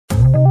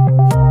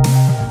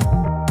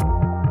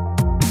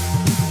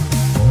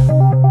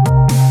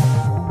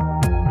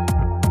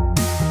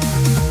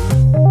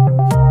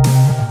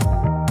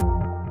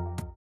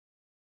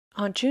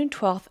on June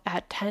 12th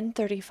at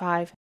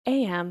 10:35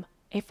 a.m.,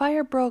 a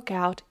fire broke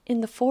out in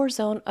the fore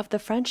zone of the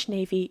French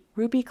Navy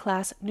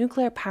Rubis-class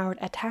nuclear-powered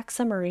attack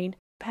submarine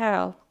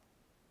Perle.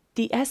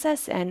 The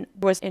SSN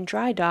was in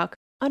dry dock,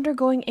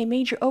 undergoing a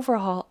major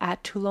overhaul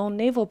at Toulon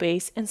Naval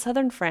Base in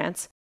southern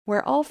France,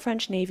 where all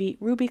French Navy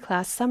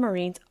Rubis-class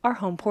submarines are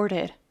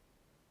home-ported.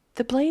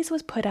 The blaze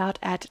was put out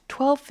at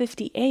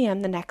 12:50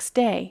 a.m. the next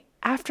day,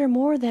 after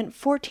more than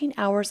 14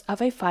 hours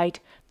of a fight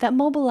that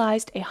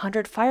mobilized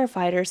 100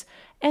 firefighters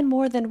and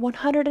more than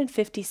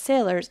 150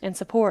 sailors in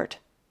support.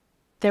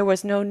 There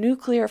was no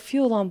nuclear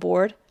fuel on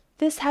board,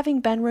 this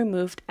having been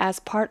removed as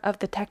part of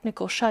the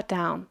technical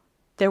shutdown.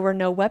 There were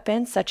no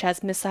weapons such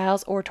as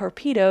missiles or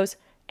torpedoes,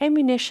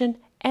 ammunition,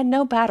 and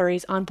no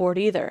batteries on board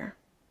either.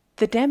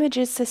 The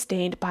damages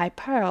sustained by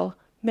Perle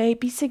may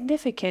be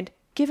significant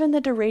given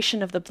the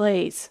duration of the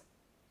blaze.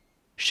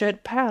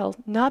 Should Perle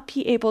not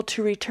be able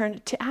to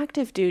return to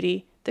active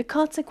duty, the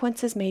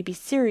consequences may be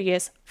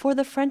serious for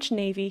the French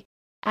Navy,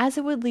 as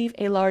it would leave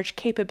a large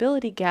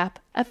capability gap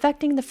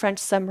affecting the French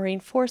submarine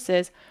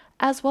forces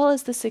as well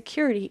as the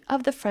security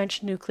of the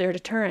French nuclear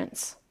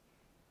deterrence.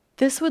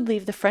 This would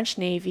leave the French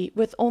Navy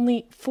with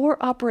only 4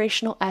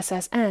 operational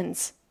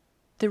SSNs.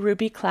 The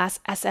Rubis-class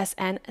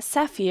SSN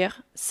Saphir,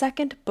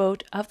 second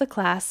boat of the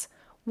class,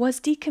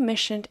 was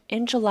decommissioned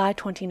in July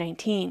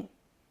 2019.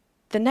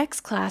 The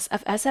next class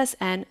of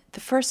SSN, the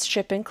first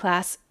ship in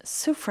class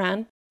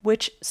Submarine,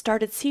 which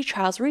started sea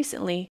trials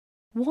recently,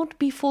 won't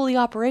be fully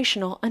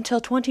operational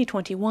until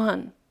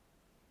 2021.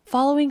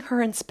 Following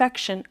her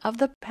inspection of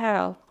the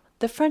Perle,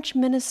 the French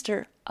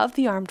Minister of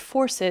the Armed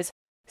Forces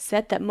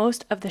said that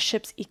most of the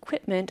ship's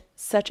equipment,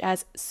 such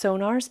as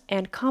sonars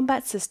and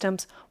combat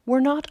systems,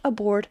 were not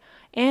aboard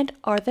and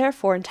are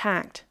therefore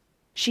intact.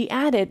 She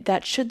added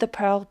that should the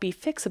Perle be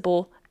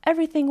fixable,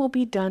 everything will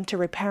be done to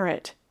repair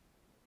it.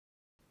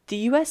 The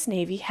U.S.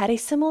 Navy had a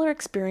similar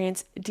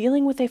experience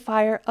dealing with a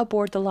fire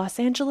aboard the Los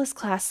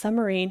Angeles-class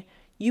submarine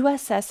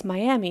USS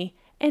Miami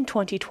in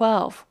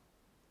 2012.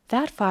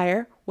 That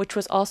fire, which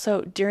was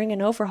also during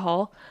an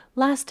overhaul,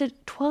 lasted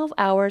 12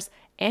 hours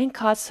and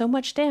caused so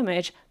much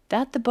damage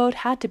that the boat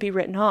had to be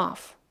written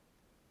off.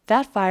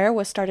 That fire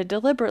was started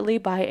deliberately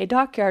by a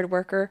dockyard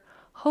worker,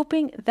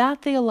 hoping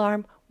that the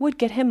alarm would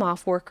get him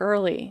off work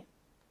early.